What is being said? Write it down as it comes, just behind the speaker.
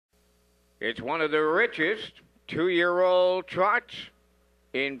It's one of the richest two-year-old trots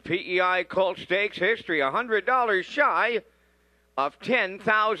in PEI Colt Stakes history. $100 shy of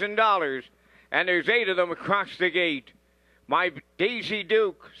 $10,000. And there's 8 of them across the gate. My Daisy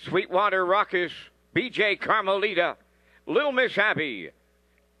Duke, Sweetwater Rukkus, BJ Carmelita, Little Miss Abby,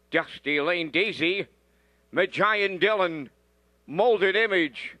 Dusty Lane Daisy, Majian Dillion, Molded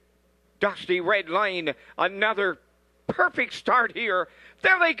Image, Dusty Red Lane. Another perfect start here.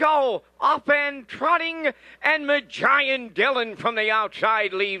 There they go, up and trotting, and Majian Dillion from the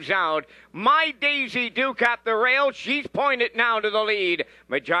outside leaves out. My Daisy Duke at the rail. She's pointed now to the lead.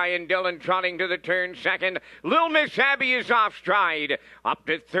 Majian Dillion trotting to the turn second. Little Miss Abby is off stride. Up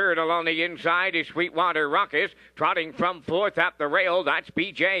to third along the inside is Sweetwater Rukkus. Trotting from fourth at the rail. That's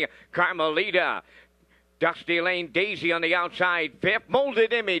BJ Carmelita. Dusty Lane Daisy on the outside, fifth.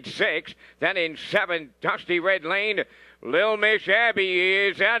 Molded Image, sixth. Then in seventh, Dusty Red Lane. Lil Miss Abby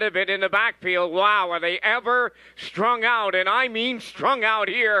is out of it in the backfield. Wow, are they ever strung out? And I mean strung out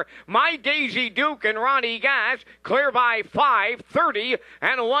here. My Daisy Duke and Ronnie Gass clear by 5:30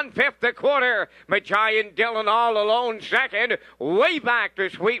 and 1/5 a quarter. Majian Dillion all alone second. Way back to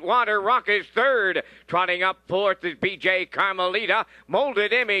Sweetwater Rukkus third. Trotting up fourth is BJ Carmelita.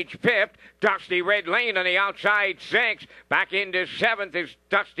 Molded Image fifth. Dusty Red Lane on the outside sixth. Back into seventh is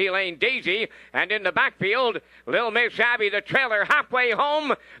Dusty Lane Daisy. And in the backfield, Lil Miss Abby, the trailer, halfway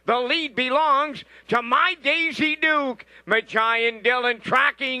home. The lead belongs to My Daisy Duke. Majian Dillion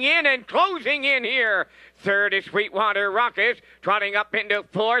tracking in and closing in here. Third is Sweetwater Rukkus, trotting up into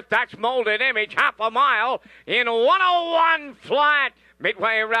fourth. That's Molded Image, half a mile in 101 flat.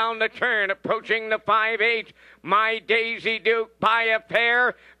 Midway around the turn, approaching the 5/8. My Daisy Duke by a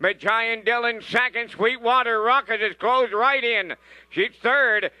pair. Majian Dillion second. Sweetwater Rukkus is closed right in. She's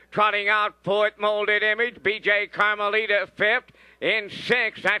third. Trotting out fourth, Molded Image. BJ Carmelita fifth. In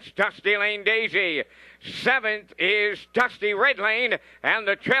sixth, that's Dusty Lane Daisy. Seventh is Dusty Red Lane, and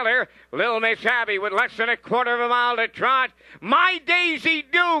the trailer, Lil Miss Abby, with less than a quarter of a mile to trot. My Daisy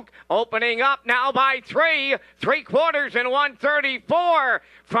Duke opening up now by 3/3 and 134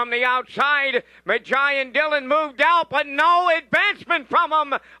 from the outside. Majian Dillion moved out, but no advancement from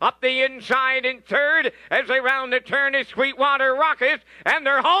him. Up the inside in third as they round the turn is Sweetwater Rukkus, and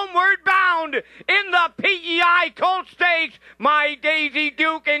they're homeward bound in the PEI Colt Stakes. My Daisy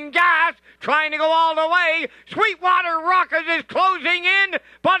Duke and Gass trying to go all the way. Sweetwater Rukkus is closing in,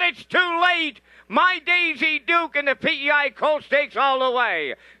 but it's too late. My Daisy Duke in the PEI Colt Stakes all the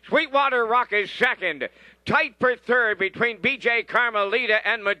way. Sweetwater Rukkus second. Tight for third between BJ Carmelita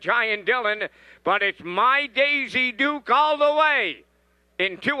and Majian Dillion, but it's My Daisy Duke all the way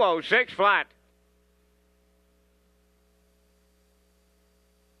in 206 flat.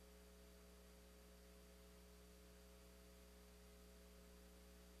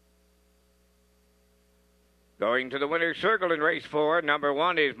 Going to the winner's circle in race 4, number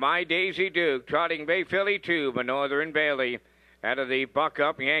 1 is My Daisy Duke, trotting Bay Philly 2, Northern Bailey. Out of the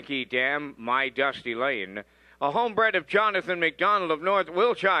Buck-Up Yankee Dam, My Dusty Lane. A homebred of Jonathan MacDonald of North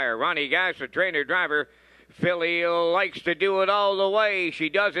Wiltshire. Ronnie Gass, the trainer-driver. Philly likes to do it all the way. She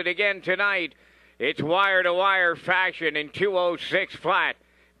does it again tonight. It's wire-to-wire fashion in 206 flat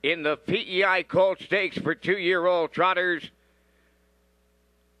in the PEI Colt Stakes for two-year-old trotters.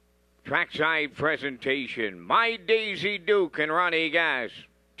 Trackside presentation. My Daisy Duke and Ronnie Gass,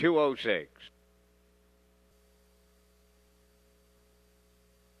 206.